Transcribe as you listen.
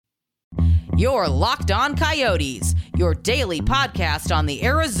You're Locked On Coyotes, your daily podcast on the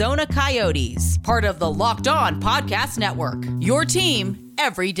Arizona Coyotes, part of the Locked On Podcast Network, your team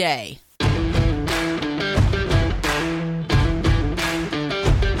every day.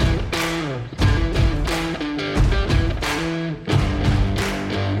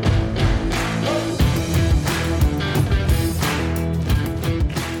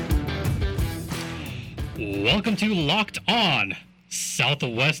 Welcome to Locked On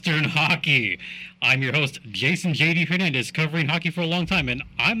Southwestern Hockey. I'm your host, Jason J.D. Hernandez, covering hockey for a long time, and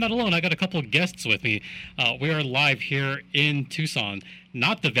I'm not alone. I got a couple of guests with me. We are live here in Tucson,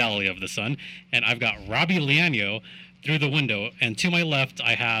 not the Valley of the Sun, and I've got Robbie Liano through the window, and to my left,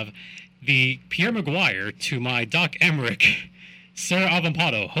 I have the Pierre Maguire to my Doc Emmerich, Sarah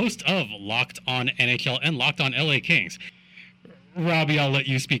Avampado, host of Locked On NHL and Locked On LA Kings. Robbie, I'll let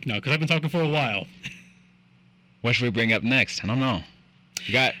you speak now, because I've been talking for a while. What should we bring up next? I don't know.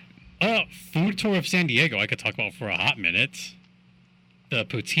 You got... food tour of San Diego I could talk about for a hot minute. The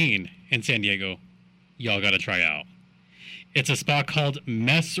poutine in San Diego, y'all got to try out. It's a spot called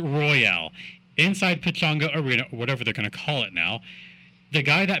Mess Royale inside Pechanga Arena, or whatever they're going to call it now. The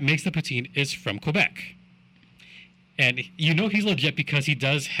guy that makes the poutine is from Quebec. And you know he's legit because he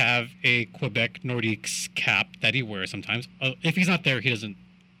does have a Quebec Nordiques cap that he wears sometimes. If he's not there, he doesn't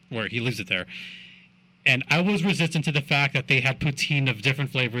wear it. He leaves it there. And I was resistant to the fact that they had poutine of different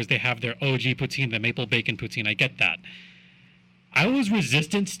flavors. They have their OG poutine, the maple bacon poutine. I get that. I was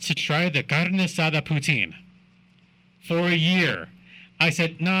resistant to try the carne asada poutine for a year. I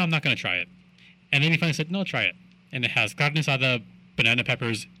said, no, I'm not going to try it. And then he finally said, no, try it. And it has carne asada, banana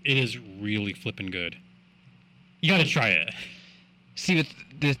peppers. It is really flipping good. You got to try it. See,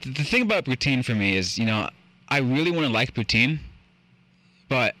 the thing about poutine for me is, I really want to like poutine,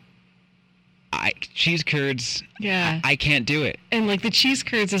 but... cheese curds, I can't do it. And the cheese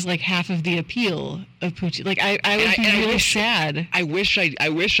curds is half of the appeal of poutine. I would be really sad. I wish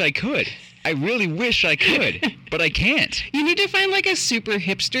I could. I really wish I could, but I can't. You need to find a super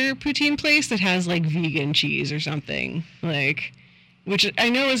hipster poutine place that has vegan cheese or something. Which I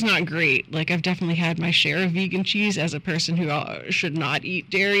know is not great. I've definitely had my share of vegan cheese as a person who should not eat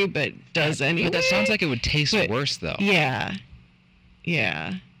dairy, but does anyway. But that sounds like it would taste worse, though. Yeah.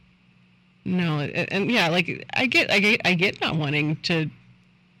 Yeah. No, and I get not wanting to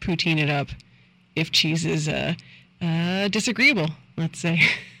poutine it up if cheese is disagreeable, let's say.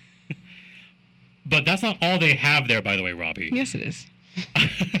 But that's not all they have there, by the way, Robbie. Yes, it is.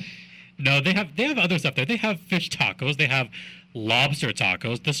 No, they have other stuff there. They have fish tacos. They have lobster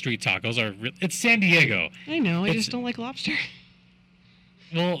tacos. The street tacos it's San Diego. I know. I just don't like lobster.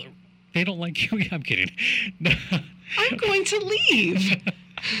 Well, they don't like you. I'm kidding. I'm going to leave.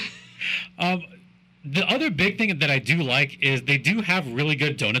 The other big thing that I do like is they do have really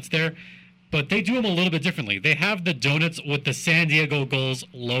good donuts there, but they do them a little bit differently. They have the donuts with the San Diego Gulls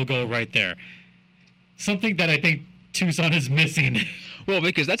logo right there. Something that I think Tucson is missing. Well,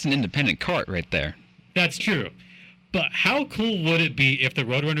 because that's an independent cart right there. That's true. But how cool would it be if the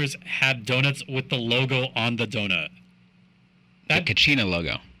Roadrunners had donuts with the logo on the donut? The Kachina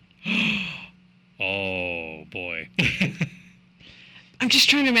logo. Oh, boy. I'm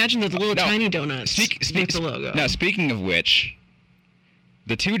just trying to imagine the little tiny donuts with the logo. Now, speaking of which,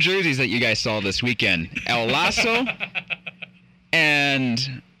 the two jerseys that you guys saw this weekend, El Lasso and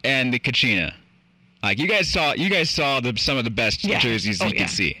the Kachina. You guys saw some of the best jerseys you could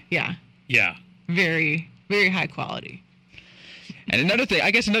see. Yeah. Yeah. Very, very high quality. And another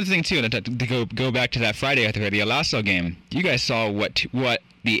thing too, to go back to that Friday after the El Lasso game, you guys saw what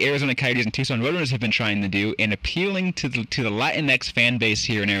the Arizona Coyotes and Tucson Roadrunners have been trying to do in appealing to the Latinx fan base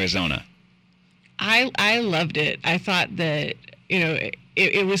here in Arizona. I loved it. I thought that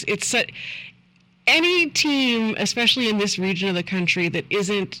it's such, any team, especially in this region of the country, that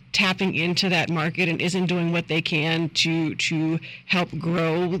isn't tapping into that market and isn't doing what they can to help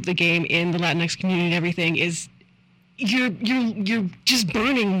grow the game in the Latinx community and everything is you're just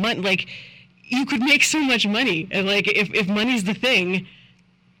burning money. You could make so much money, and if money's the thing.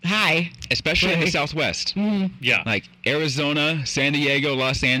 Hi. Especially in the Southwest. Mm-hmm. Yeah. Arizona, San Diego,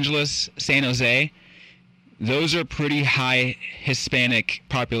 Los Angeles, San Jose. Those are pretty high Hispanic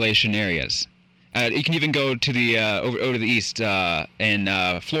population areas. You can even go to the over to the east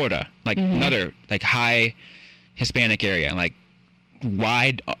in Florida, another high Hispanic area.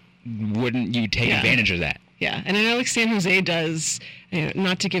 Why wouldn't you take advantage of that? Yeah, and I know San Jose does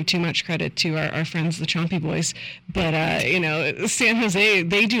not to give too much credit to our friends, the Chompy Boys, but San Jose,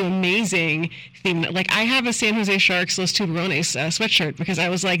 they do amazing theme. Like, I have a San Jose Sharks Los Tuberones sweatshirt because I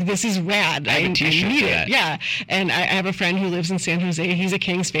was like, this is rad. I have a t-shirt need for it. that. Yeah, and I have a friend who lives in San Jose. He's a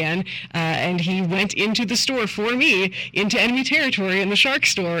Kings fan, and he went into the store for me, into enemy territory in the Shark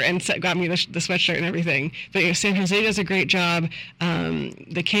store, and got me the sweatshirt and everything. But San Jose does a great job.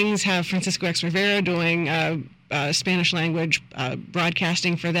 The Kings have Francisco X. Rivera doing Spanish language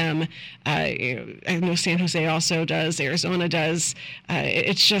broadcasting for them. I know San Jose also does. Arizona does.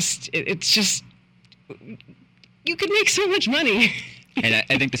 It's just you can make so much money. And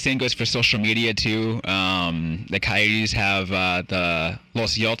I think the same goes for social media too. The Coyotes have the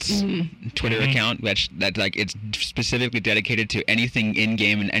Los Yots Twitter account, that's like, it's specifically dedicated to anything in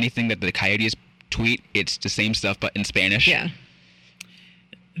game, and anything that the Coyotes tweet, it's the same stuff but in Spanish. Yeah.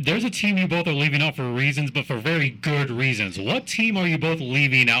 There's a team you both are leaving out for reasons, but for very good reasons. What team are you both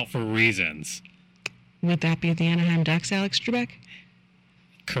leaving out for reasons? Would that be the Anaheim Ducks, Alex Trebek?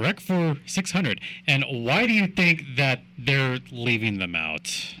 Correct for 600. And why do you think that they're leaving them out?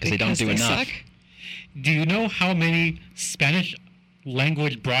 Because they don't do enough. Suck? Do you know how many Spanish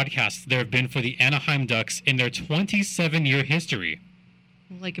language broadcasts there have been for the Anaheim Ducks in their 27-year history?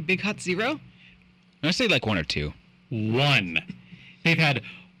 Like a big hot zero? I'd say like one or two. One. They've had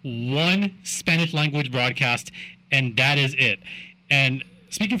one Spanish language broadcast, and that is it. And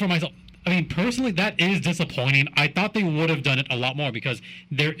speaking for myself, I mean, personally, that is disappointing. I thought they would have done it a lot more because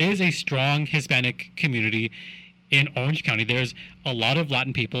there is a strong Hispanic community in Orange County. There's a lot of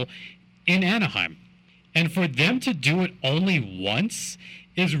Latin people in Anaheim. And for them to do it only once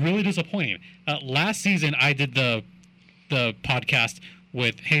is really disappointing. Last season, I did the podcast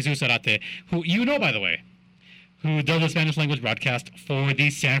with Jesus Arate, who you know, by the way, who does a Spanish language broadcast for the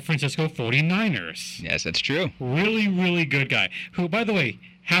San Francisco 49ers. Yes, that's true. Really, really good guy. Who, by the way,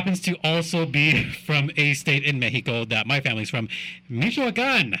 happens to also be from a state in Mexico that my family's from,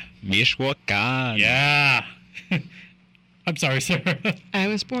 Michoacan. Michoacan. Yeah. I'm sorry, sir. I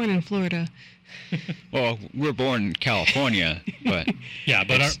was born in Florida. Well, we're born in California, but yeah,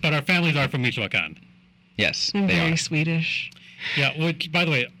 but our families are from Michoacan. yes, I'm they very are. Swedish. Yeah, which, by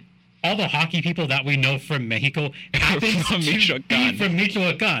the way, all the hockey people that we know from Mexico happen From to Michoacan. be from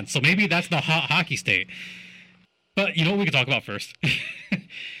Michoacan. So maybe that's the hot hockey state. But you know what we can talk about first?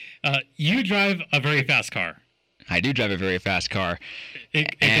 You drive a very fast car. I do drive a very fast car.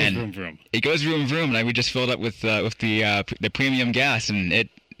 It And- goes vroom vroom. It goes vroom vroom, and we just filled up with the premium gas, and it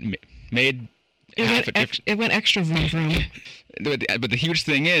made half a difference. It went extra vroom vroom. But the huge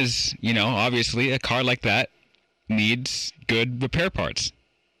thing is, obviously a car like that needs good repair parts.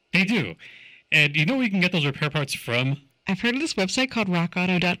 They do. And you know where you can get those repair parts from? I've heard of this website called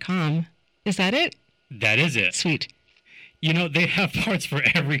rockauto.com. Is that it? That is it. Sweet. You know, they have parts for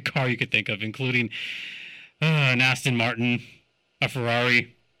every car you could think of, including an Aston Martin, a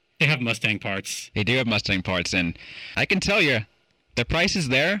Ferrari. They have Mustang parts. They do have Mustang parts, and I can tell you, the price is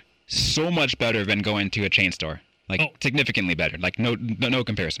there so much better than going to a chain store. Significantly better. Like, no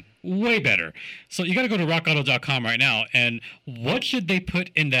comparison. Way better. So you got to go to rockauto.com right now. And what should they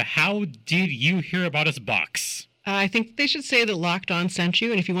put in the How Did You Hear About Us box? I think they should say that Locked On sent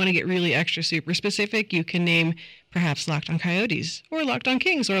you, and if you want to get really extra super specific, you can name perhaps Locked On Coyotes, or Locked On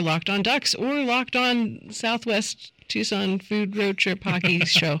Kings, or Locked On Ducks, or Locked On Southwest Tucson Food Road Trip Hockey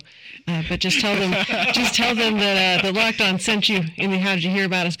Show. But just tell them that the Locked On sent you in the How Did You Hear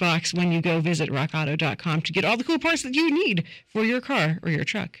About Us box when you go visit rockauto.com to get all the cool parts that you need for your car or your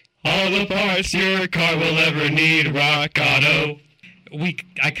truck. All the parts your car will ever need, Rock Auto.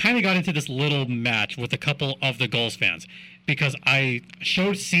 I kind of got into this little match with a couple of the Gulls fans because I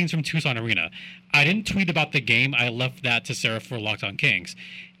showed scenes from Tucson Arena. I didn't tweet about the game. I left that to Sarah for Locked On Kings.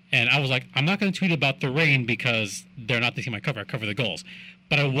 And I was like, I'm not going to tweet about the rain because they're not the team I cover. I cover the Gulls.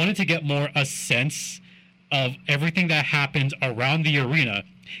 But I wanted to get more a sense of everything that happened around the arena.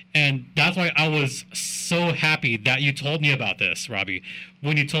 And that's why I was so happy that you told me about this, Robbie.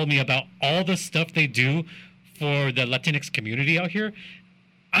 When you told me about all the stuff they do for the Latinx community out here,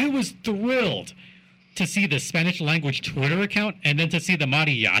 I was thrilled to see the Spanish language Twitter account, and then to see the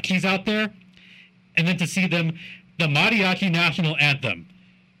mariachis out there, and then to see them, the mariachi national anthem.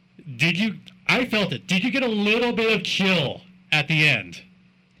 I felt it. Did you get a little bit of chill at the end?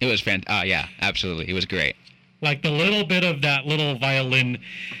 It was fantastic. Yeah, absolutely. It was great. Like the little bit of that little violin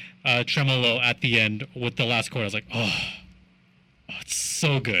tremolo at the end with the last chord. I was like, oh, it's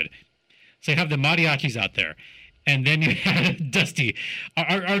so good. So you have the mariachis out there. And then you had Dusty,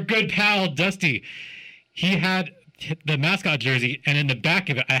 our good pal Dusty. He had the mascot jersey, and in the back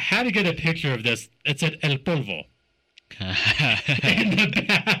of it, I had to get a picture of this. It said El Polvo. in the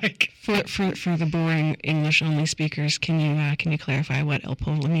back. For the boring English only speakers, can you clarify what El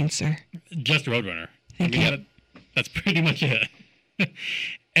Pueblo means, sir? Just Roadrunner. Thank you. That's pretty much it.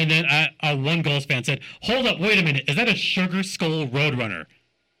 And then one Gulls fan said, "Hold up, wait a minute. Is that a Sugar Skull Roadrunner?"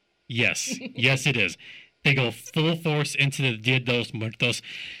 Yes. Yes, it is. They go full force into the Dia de los Muertos.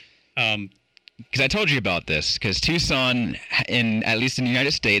 Because I told you about this, because Tucson, at least in the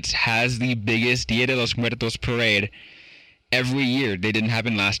United States, has the biggest Dia de los Muertos parade every year. They didn't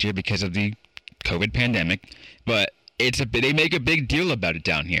happen last year because of the COVID pandemic, but they make a big deal about it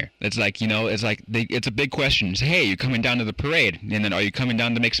down here. It's like, it's a big question. Say, hey, you're coming down to the parade, and then are you coming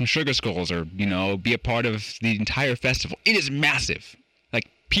down to make some sugar skulls or, be a part of the entire festival? It is massive. Like,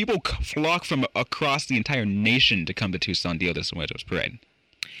 people flock from across the entire nation to come to Tucson Dia de los Muertos parade.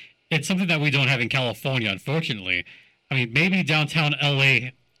 It's something that we don't have in California, unfortunately. I mean, maybe downtown LA,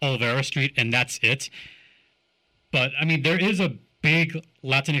 Olvera Street, and that's it. But, I mean, there is a big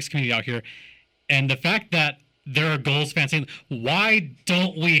Latinx community out here. And the fact that there are Gulls fans saying, why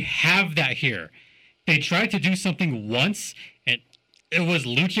don't we have that here? They tried to do something once, and it was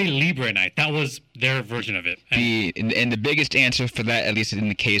Lucha Libre night. That was their version of it. And the biggest answer for that, at least in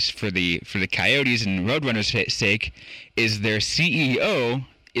the case for the Coyotes and Roadrunners' sake, is their CEO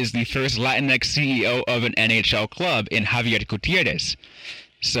is the first Latinx CEO of an NHL club in Javier Gutierrez.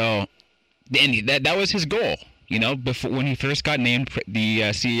 So, and that was his goal. Before, when he first got named the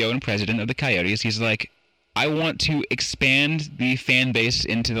CEO and president of the Coyotes, he's like, I want to expand the fan base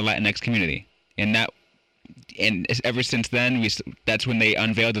into the Latinx community. And ever since then, that's when they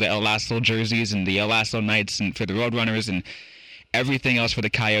unveiled the El Lasso jerseys and the El Lasso nights and for the Roadrunners and everything else for the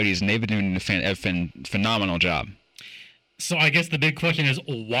Coyotes, and they've been doing a phenomenal job. So I guess the big question is,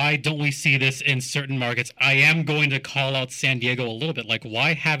 why don't we see this in certain markets? I am going to call out San Diego a little bit. Like,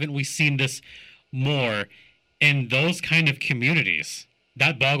 why haven't we seen this more in those kind of communities?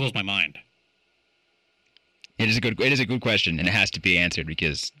 That boggles my mind. It is a good question, and it has to be answered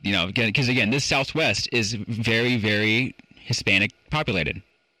because again, this Southwest is very, very Hispanic populated.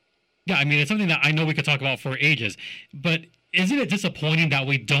 Yeah, I mean, it's something that I know we could talk about for ages, but isn't it disappointing that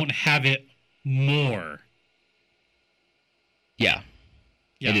we don't have it more? Yeah.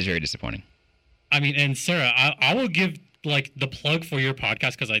 It is very disappointing. I mean, and Sarah, I will give the plug for your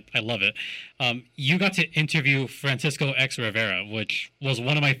podcast because I love it. You got to interview Francisco X Rivera, which was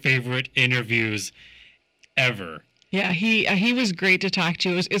one of my favorite interviews ever. Yeah, he was great to talk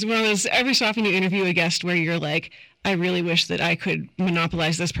to. It's one of those, every so often you interview a guest where you're like, I really wish that I could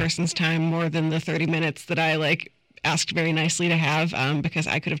monopolize this person's time more than the 30 minutes that I asked very nicely to have, because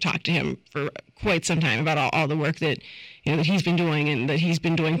I could have talked to him for quite some time about all the work that that he's been doing and that he's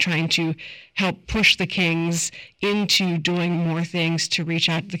been doing, trying to help push the Kings into doing more things to reach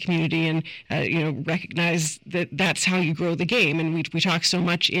out to the community and recognize that that's how you grow the game. And we talk so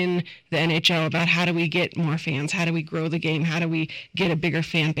much in the NHL about how do we get more fans, how do we grow the game, how do we get a bigger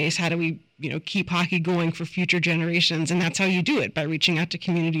fan base, how do we keep hockey going for future generations, and that's how you do it, by reaching out to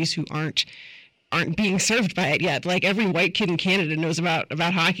communities who aren't being served by it yet. Like, every white kid in Canada knows about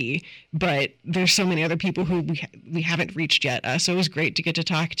hockey, but there's so many other people who we haven't reached yet. So it was great to get to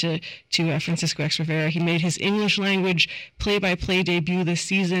talk to Francisco X Rivera. He made his English language play-by-play debut this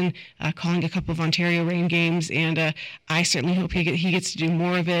season, calling a couple of Ontario Reign games, and I certainly hope he gets to do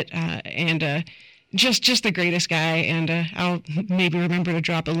more of it. Just the greatest guy, and I'll maybe remember to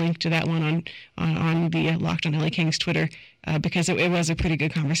drop a link to that one on the Locked on LA Kings Twitter, because it was a pretty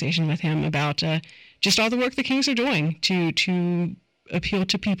good conversation with him about just all the work the Kings are doing to appeal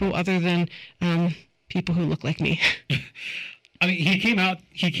to people other than people who look like me. I mean, he came out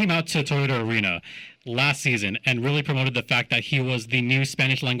to Toyota Arena last season and really promoted the fact that he was the new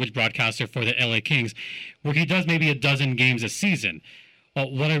Spanish language broadcaster for the LA Kings, where he does maybe a dozen games a season.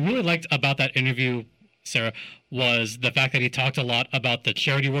 What I really liked about that interview, Sarah, was the fact that he talked a lot about the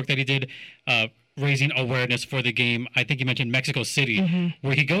charity work that he did, raising awareness for the game. I think you mentioned Mexico City,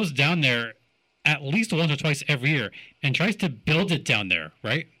 where he goes down there at least once or twice every year and tries to build it down there,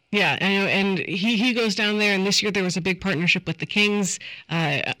 right? Yeah, I know, and he goes down there, and this year there was a big partnership with the Kings.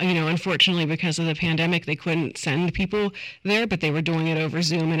 Unfortunately, because of the pandemic, they couldn't send people there, but they were doing it over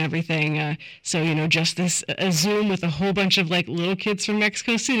Zoom and everything. So just this Zoom with a whole bunch of little kids from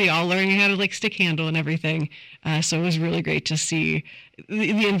Mexico City all learning how to stick handle and everything. So it was really great to see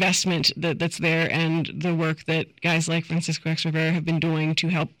the investment that's there and the work that guys like Francisco X Rivera have been doing to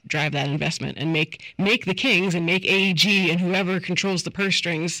help drive that investment and make the Kings and make AEG and whoever controls the purse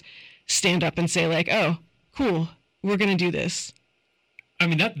strings stand up and say oh, cool, we're going to do this. I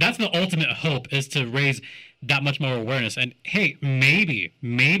mean, that's the ultimate hope, is to raise that much more awareness. And hey, maybe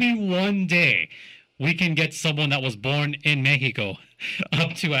one day we can get someone that was born in Mexico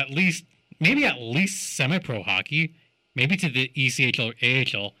up to at least semi-pro hockey, maybe to the ECHL or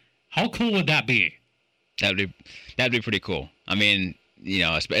AHL. How cool would that be? That'd be pretty cool. I mean,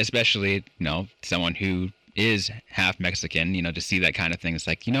 especially someone who is half Mexican, to see that kind of thing. It's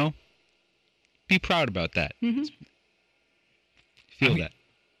like, be proud about that. Mm-hmm. Feel that.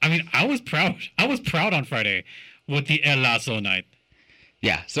 I mean, I was proud. I was proud on Friday with the El Lazo night.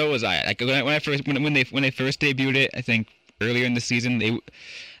 Yeah, so was I. Like when they first debuted it, I think earlier in the season,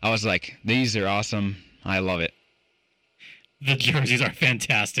 I was like, these are awesome. I love it. The jerseys are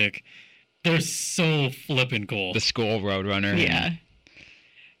fantastic. They're so flippin' cool. The Skull Roadrunner. Yeah.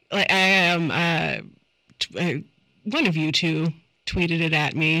 Like I am. One of you two tweeted it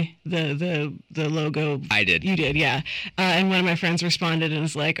at me. The logo. I did. You did, yeah. And one of my friends responded and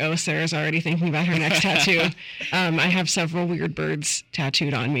was like, "Oh, Sarah's already thinking about her next tattoo." I have several weird birds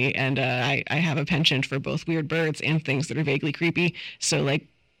tattooed on me, and I have a penchant for both weird birds and things that are vaguely creepy. So like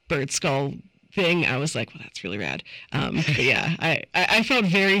bird skull thing, I was like, well, that's really rad. But yeah, I felt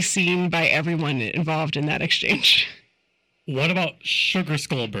very seen by everyone involved in that exchange. What about Sugar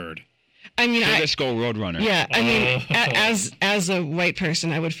Skull Bird? I mean, Sugar Skull Roadrunner. Yeah, I mean, as a white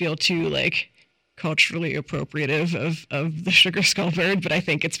person, I would feel too like culturally appropriative of the Sugar Skull Bird, but I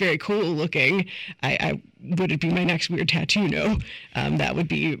think it's very cool looking. I would it be my next weird tattoo? No, that would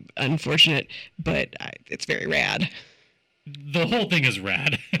be unfortunate, but it's very rad. The whole thing is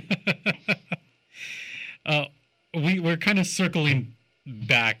rad. We're kind of circling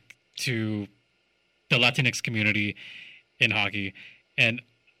back to the Latinx community in hockey, and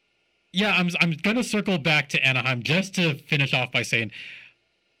yeah, I'm gonna circle back to Anaheim just to finish off by saying,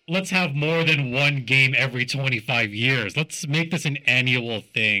 let's have more than one game every 25 years. Let's make this an annual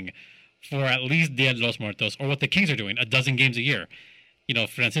thing for at least Dia de los Muertos, or what the Kings are doing, 12 games a year.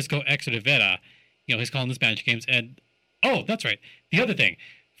 Francisco X Rivera, he's calling the Spanish games, and oh, that's right. The other thing,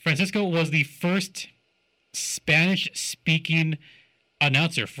 Francisco was the first Spanish-speaking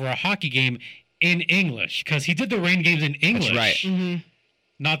announcer for a hockey game in English, because he did the rain games in English. That's right. Mm-hmm.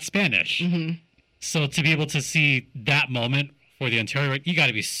 Not Spanish. Mm-hmm. So to be able to see that moment for the Ontario, you got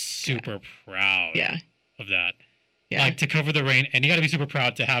to be super proud of that. Yeah. Like to cover the rain, and you got to be super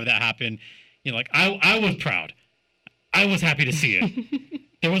proud to have that happen. I was proud. I was happy to see it.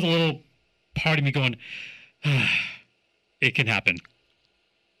 There was a little part of me going, it can happen.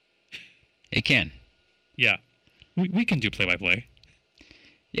 It can. Yeah. We can do play-by-play.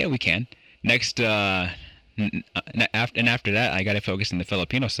 Yeah, we can. Next, after that, I got to focus on the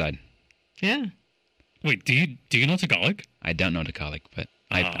Filipino side. Yeah. Wait, do you know Tagalog? I don't know Tagalog, but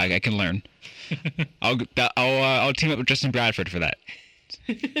I can learn. I'll team up with Justin Bradford for that.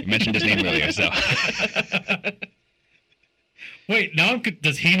 You mentioned his name earlier, so. Wait,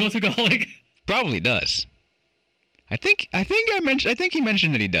 does he know Tagalog? Probably does. I think he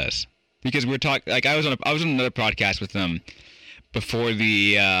mentioned that he does, because we're talking. Like I was on another podcast with them before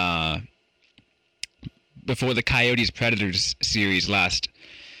the Coyotes Predators series last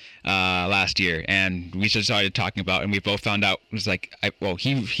year, and we just started talking about, and we both found out it was like,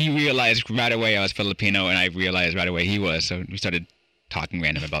 he realized right away I was Filipino, and I realized right away he was, so we started talking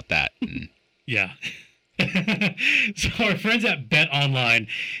random about that. Yeah. So our friends at Bet Online,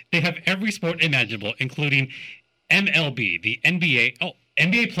 they have every sport imaginable, including MLB, the NBA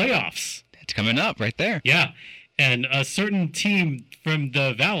playoffs. It's coming up right there. Yeah, and a certain team from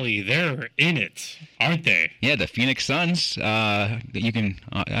the Valley, they're in it, aren't they? Yeah, the Phoenix Suns. You can.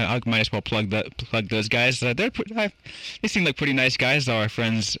 I might as well plug those guys. They seem like pretty nice guys. Our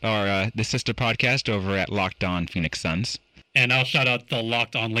friends are the sister podcast over at Locked On Phoenix Suns. And I'll shout out the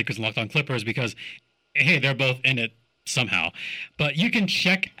Locked On Lakers and Locked On Clippers because, hey, they're both in it somehow. But you can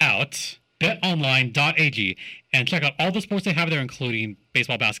check out betonline.ag and check out all the sports they have there, including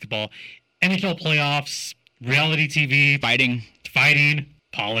baseball, basketball, NHL playoffs, reality TV, fighting,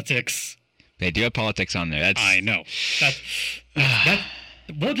 politics. They do have politics on there. I know. That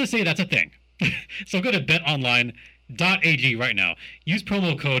we'll just say that's a thing. So go to betonline.ag right now. Use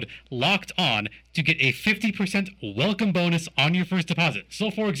promo code LOCKEDON to get a 50% welcome bonus on your first deposit.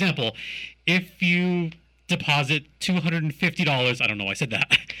 So, for example, if you deposit $250, I don't know why I said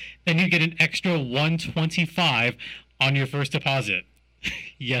that, then you get an extra $125 on your first deposit.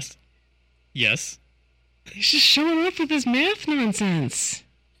 Yes. He's just showing up with his math nonsense.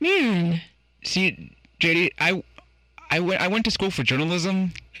 Man. See, JD, I went to school for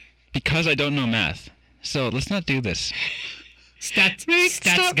journalism because I don't know math. So let's not do this.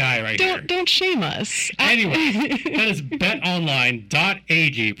 Stats guy right here. Don't shame us. Anyway, that is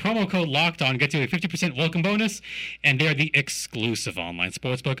betonline.ag. Promo code Locked On gets you a 50% welcome bonus, and they're the exclusive online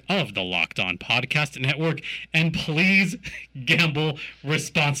sportsbook of the Locked On Podcast Network. And please gamble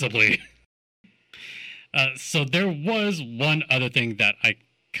responsibly. So there was one other thing that I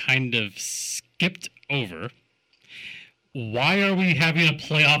kind of skipped over. Why are we having a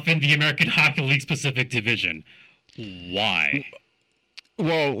playoff in the American Hockey League Pacific Division? Why?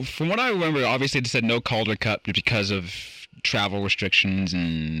 Well, from what I remember, obviously it said no Calder Cup because of travel restrictions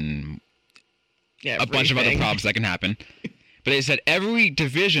and a bunch of other problems that can happen. But they said every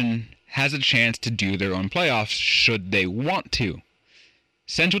division has a chance to do their own playoffs should they want to.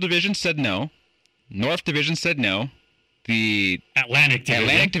 Central Division said no. North Division said no. The Atlantic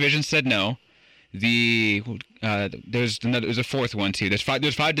Division said no. There's a fourth one too. There's five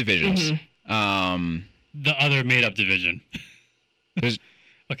divisions. Mm-hmm. The other made-up division.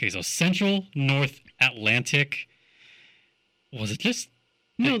 Okay, so Central, North, Atlantic. Was it just?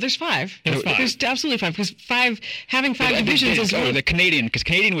 No, there's five. There's five. There's absolutely five. Because having five divisions is the Canadian, because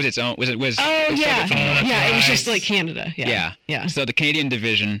Canadian was its own. It was just like Canada. Yeah. So the Canadian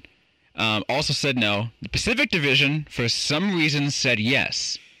division also said no. The Pacific division, for some reason, said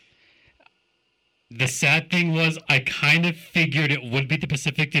yes. The sad thing was, I kind of figured it would be the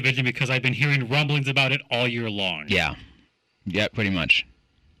Pacific Division because I've been hearing rumblings about it all year long. Yeah, pretty much.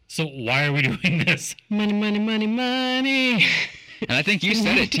 So why are we doing this? Money, money, money, money. And I think you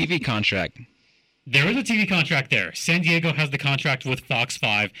said it, TV contract. There is a TV contract there. San Diego has the contract with Fox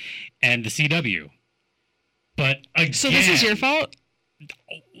 5 and the CW. But again... So this is your fault?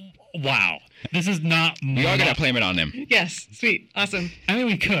 Wow. This is not... We are going to blame it on them. Yes. Sweet. Awesome. I mean,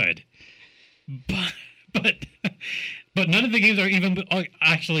 we could. But none of the games are even...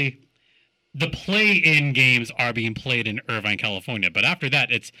 Actually, the play-in games are being played in Irvine, California. But after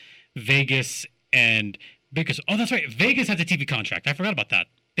that, it's Vegas and... Oh, that's right. Vegas has a TV contract. I forgot about that.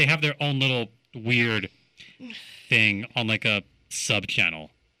 They have their own little weird thing on like a sub-channel.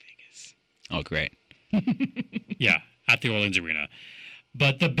 Vegas. Oh, great. Yeah, at the Orleans Arena.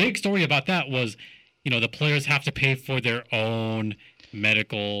 But the big story about that was, the players have to pay for their own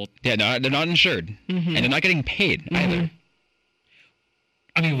medical... Yeah, no, they're not insured. Mm-hmm. And they're not getting paid either.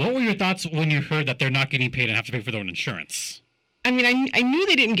 I mean, what were your thoughts when you heard that they're not getting paid and have to pay for their own insurance? I mean, I knew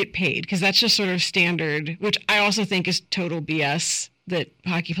they didn't get paid because that's just sort of standard, which I also think is total BS that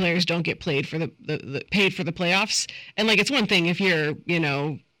hockey players don't get paid for the paid for the playoffs. And like, it's one thing if you're,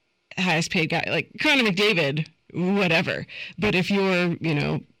 highest paid guy like Connor McDavid, whatever. But if you're,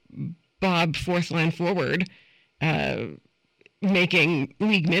 Bob fourth line forward, making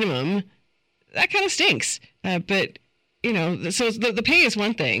league minimum, that kind of stinks. But so the pay is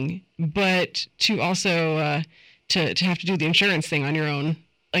one thing, but to also to have to do the insurance thing on your own,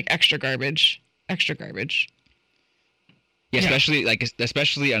 like extra garbage. Yeah,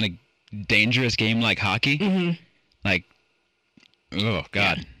 especially on a dangerous game like hockey. Mm-hmm. Like, oh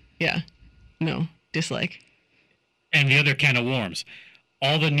God. Yeah. No, dislike. And the other can of worms,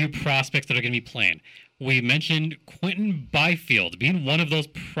 all the new prospects that are going to be playing. We mentioned Quentin Byfield being one of those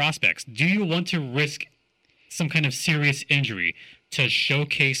prospects. Do you want to risk some kind of serious injury to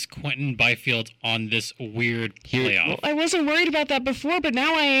showcase Quentin Byfield on this weird playoff? Well, I wasn't worried about that before, but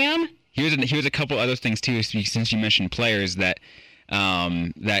now I am. Here's a couple other things too, since you mentioned players that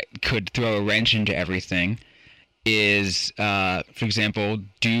could throw a wrench into everything. Is, for example,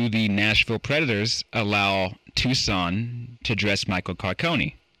 do the Nashville Predators allow Tucson to dress Michael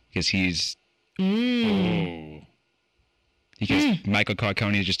Carcone? Because he's... Because Michael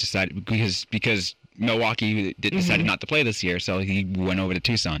Carcone just decided... Because Milwaukee decided not to play this year, so he went over to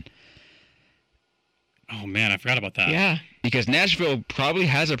Tucson. Oh, man, I forgot about that. Yeah. Because Nashville probably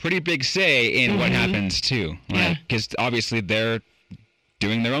has a pretty big say in what happens, too. Right? Because obviously they're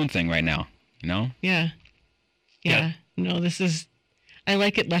doing their own thing right now, Yeah. No, I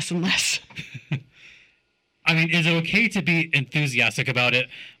like it less and less. I mean, is it okay to be enthusiastic about it,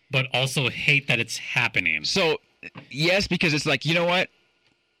 but also hate that it's happening? So, yes, because it's like, you know what?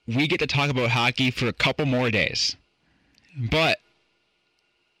 We get to talk about hockey for a couple more days. But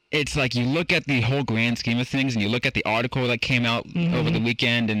it's like you look at the whole grand scheme of things and you look at the article that came out over the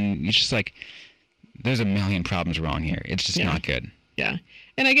weekend and it's just like, there's a million problems wrong here. It's just not good. Yeah.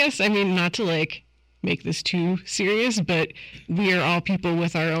 And I guess, not to make this too serious, but we are all people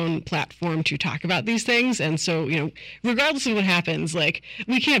with our own platform to talk about these things. And so, regardless of what happens,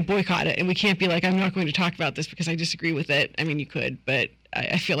 we can't boycott it and we can't be like, I'm not going to talk about this because I disagree with it. I mean, you could, but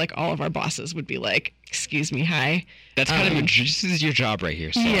I feel like all of our bosses would be like, "Excuse me, hi." That's kind of this is your job right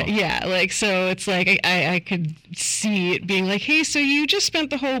here. So. Yeah. Like, so it's like I could see it being like, "Hey, so you just spent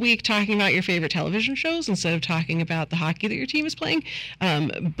the whole week talking about your favorite television shows instead of talking about the hockey that your team is playing."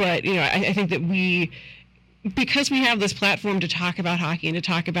 But I think that because we have this platform to talk about hockey and to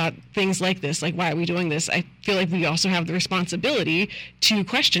talk about things like this, like, why are we doing this? I feel like we also have the responsibility to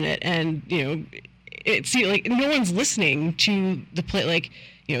question it. And, it's like no one's listening to the play. Like,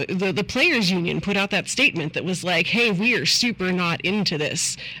 the players union put out that statement that was like, hey, we are super not into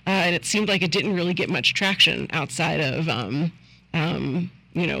this. And it seemed like it didn't really get much traction outside of,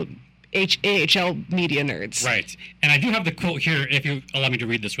 AHL media nerds. Right. And I do have the quote here, if you allow me to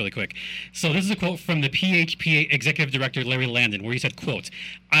read this really quick. So this is a quote from the PHPA Executive Director, Larry Landon, where he said, quote,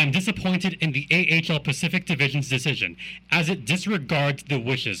 "I'm disappointed in the AHL Pacific Division's decision, as it disregards the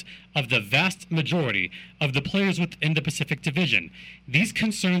wishes of the vast majority of the players within the Pacific Division. These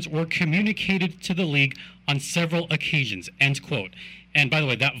concerns were communicated to the league on several occasions," end quote. And by the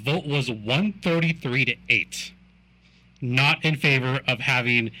way, that vote was 133-8. Not in favor of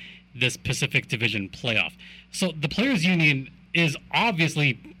having this Pacific Division playoff. So the Players Union is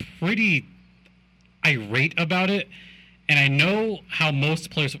obviously pretty irate about it, and we know how most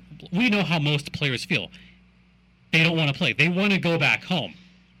players feel. They don't want to play. They want to go back home.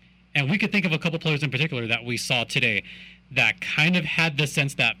 And we could think of a couple players in particular that we saw today that kind of had the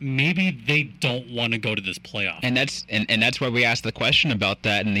sense that maybe they don't want to go to this playoff. And that's why we asked the question about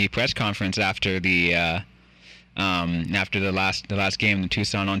that in the press conference after the last game, the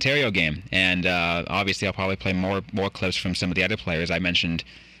Tucson, Ontario game. And obviously I'll probably play more clips from some of the other players. I mentioned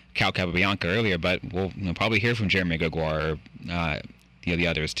Cal Capobianca earlier, but we'll probably hear from Jeremy Gregoire or the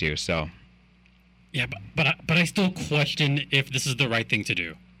others too. So yeah, but I still question if this is the right thing to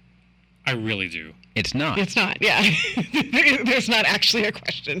do. I really do. It's not. It's not. Yeah, there's not actually a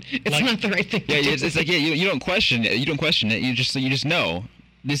question. It's not the right thing. Yeah, it's like you don't question it. You don't question it. You just know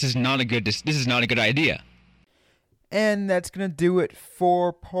this is not a good idea. And that's going to do it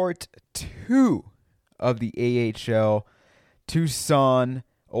for part 2 of the AHL Tucson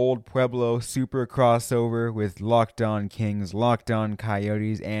Old Pueblo Super Crossover with Locked On Kings, Locked On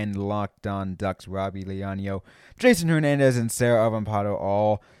Coyotes, and Locked On Ducks. Robbie Leonio, Jason Hernandez, and Sarah Avampado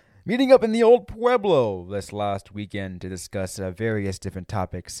all meeting up in the Old Pueblo this last weekend to discuss various different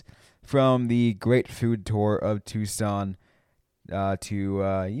topics, from the great food tour of Tucson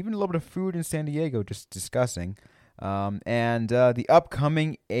to even a little bit of food in San Diego, just discussing. And the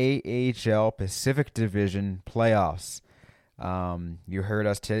upcoming AHL Pacific Division playoffs. You heard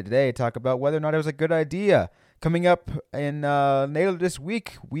us today talk about whether or not it was a good idea. Coming up in later this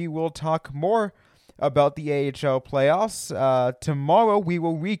week, we will talk more about the AHL playoffs. Tomorrow, we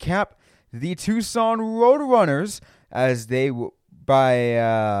will recap the Tucson Roadrunners, as they,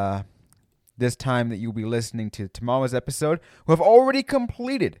 by this time that you'll be listening to tomorrow's episode, who have already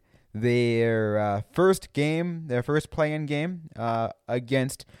completed their first play-in game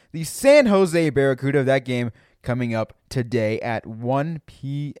against the San Jose Barracuda. That game coming up today at 1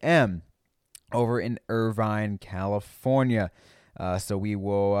 p.m. over in Irvine, California. So we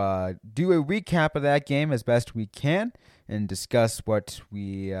will do a recap of that game as best we can and discuss what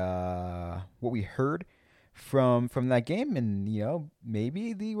we heard from that game, and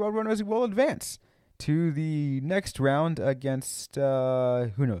maybe the Roadrunners will advance to the next round against,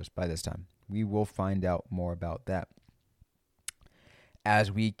 who knows, by this time. We will find out more about that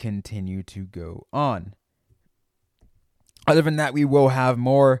as we continue to go on. Other than that, we will have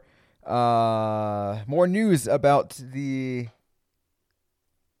more news about the,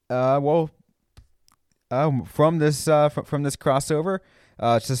 from this crossover.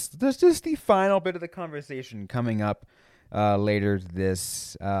 Just the final bit of the conversation coming up later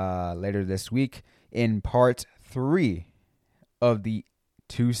this week, in part 3 of the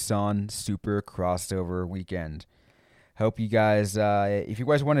Tucson Super Crossover Weekend. Hope you guys, if you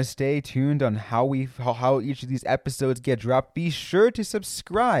guys want to stay tuned on how each of these episodes get dropped, be sure to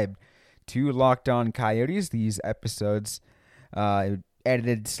subscribe to Locked On Coyotes. These episodes,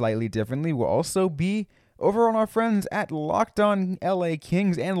 edited slightly differently, will also be over on our friends at Locked On LA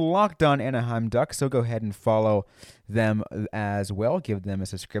Kings and Locked On Anaheim Ducks. So go ahead and follow them as well. Give them a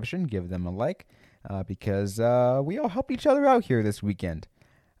subscription. Give them a like. Because we all help each other out here this weekend.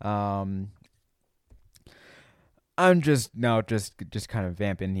 I'm just kind of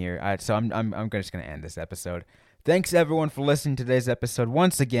vamping here. So I'm just gonna end this episode. Thanks everyone for listening to today's episode.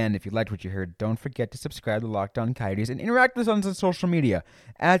 Once again, if you liked what you heard, don't forget to subscribe to Locked On Coyotes and interact with us on social media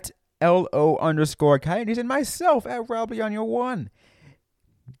at LO_Coyotes and myself at RobLeonio1.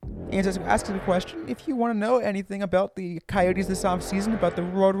 ask us a question. If you want to know anything about the Coyotes this offseason, about the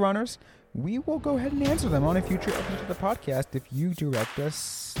Roadrunners, we will go ahead and answer them on a future episode of the podcast if you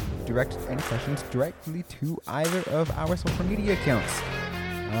direct any questions directly to either of our social media accounts.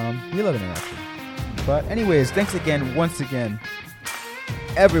 We love interaction. But anyways, thanks again, once again,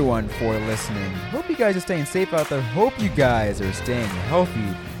 everyone, for listening. Hope you guys are staying safe out there. Hope you guys are staying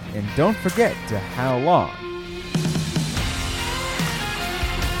healthy. And don't forget to how long